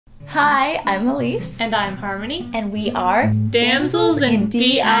Hi, I'm Alysse. And I'm Harmony. And we are Damsels in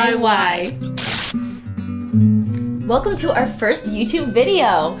DIY. Welcome to our first YouTube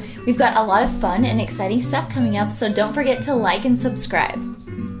video. We've got a lot of fun and exciting stuff coming up, so don't forget to like and subscribe.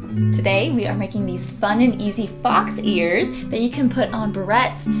 Today we are making these fun and easy fox ears that you can put on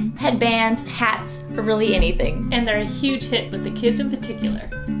barrettes, headbands, hats, or really anything. And they're a huge hit with the kids in particular.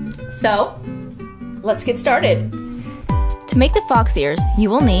 So, let's get started. To make the fox ears, you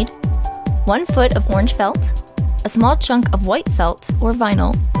will need 1 foot of orange felt, a small chunk of white felt or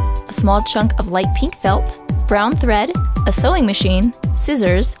vinyl, a small chunk of light pink felt, brown thread, a sewing machine,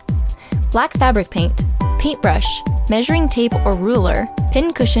 scissors, black fabric paint, paintbrush, measuring tape or ruler,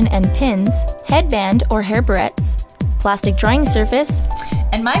 pin cushion and pins, headband or hair barrettes, plastic drying surface,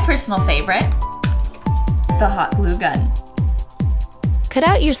 and my personal favorite, the hot glue gun. Cut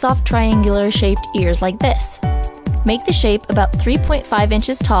out your soft triangular shaped ears like this. Make the shape about 3.5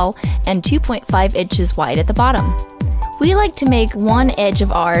 inches tall and 2.5 inches wide at the bottom. We like to make one edge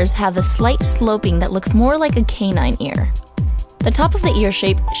of ours have a slight sloping that looks more like a canine ear. The top of the ear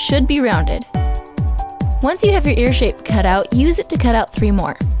shape should be rounded. Once you have your ear shape cut out, use it to cut out 3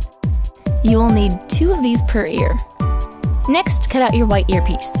 more. You will need 2 of these per ear. Next, cut out your white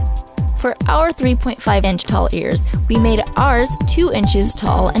earpiece. For our 3.5 inch tall ears, we made ours 2 inches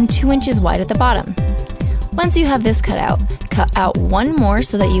tall and 2 inches wide at the bottom. Once you have this cut out 1 more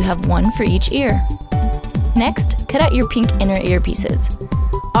so that you have 1 for each ear. Next, cut out your pink inner earpieces.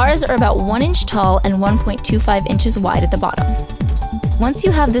 Ours are about 1 inch tall and 1.25 inches wide at the bottom. Once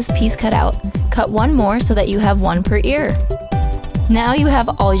you have this piece cut out, cut 1 more so that you have 1 per ear. Now you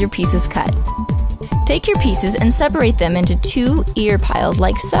have all your pieces cut. Take your pieces and separate them into 2 ear piles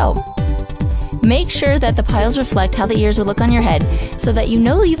like so. Make sure that the piles reflect how the ears will look on your head so that you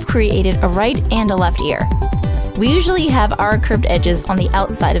know you've created a right and a left ear. We usually have our curved edges on the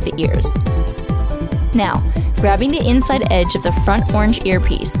outside of the ears. Now, grabbing the inside edge of the front orange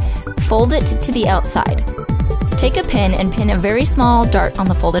earpiece, fold it to the outside. Take a pin and pin a very small dart on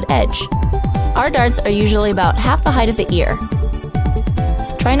the folded edge. Our darts are usually about half the height of the ear.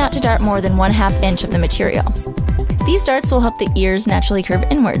 Try not to dart more than 1/2 inch of the material. These darts will help the ears naturally curve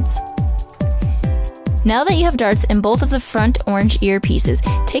inwards. Now that you have darts in both of the front orange earpieces,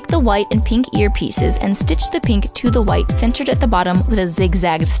 take the white and pink earpieces and stitch the pink to the white centered at the bottom with a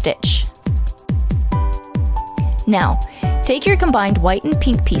zigzag stitch. Now, take your combined white and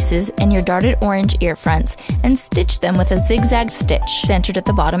pink pieces and your darted orange ear fronts and stitch them with a zigzag stitch centered at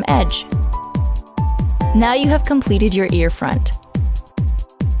the bottom edge. Now you have completed your ear front.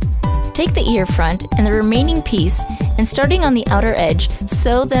 Take the ear front and the remaining piece and starting on the outer edge,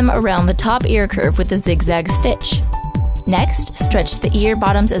 sew them around the top ear curve with a zigzag stitch. Next, stretch the ear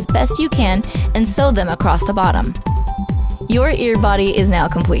bottoms as best you can and sew them across the bottom. Your ear body is now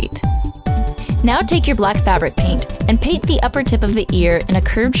complete. Now take your black fabric paint and paint the upper tip of the ear in a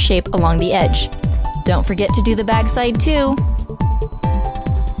curved shape along the edge. Don't forget to do the back side too.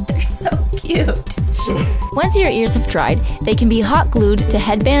 They're so cute. Once your ears have dried, they can be hot glued to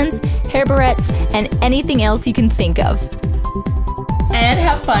headbands, hair barrettes, and anything else you can think of. And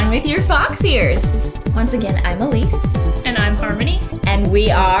have fun with your fox ears! Once again, I'm Alysse. And I'm Harmony. And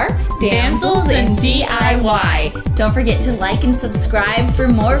we are Damsels in DIY. Don't forget to like and subscribe for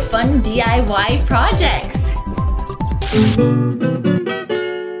more fun DIY projects.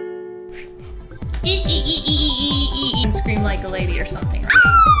 And scream like a lady or something.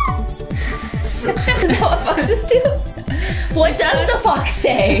 Is that what foxes do? What does the fox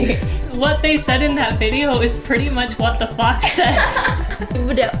say? What they said in that video is pretty much what the fox says.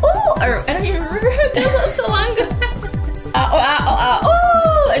 Or I don't even remember how it goes. That was so long ago.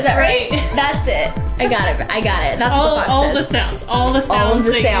 Is that right? That's it. I got it. That's what the fox says. All the sounds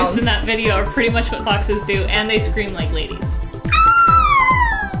they used in that video are pretty much what foxes do, and they scream like ladies.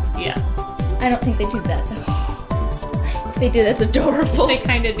 Yeah. I don't think they do that though. If they do, that's adorable. They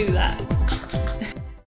kind of do that.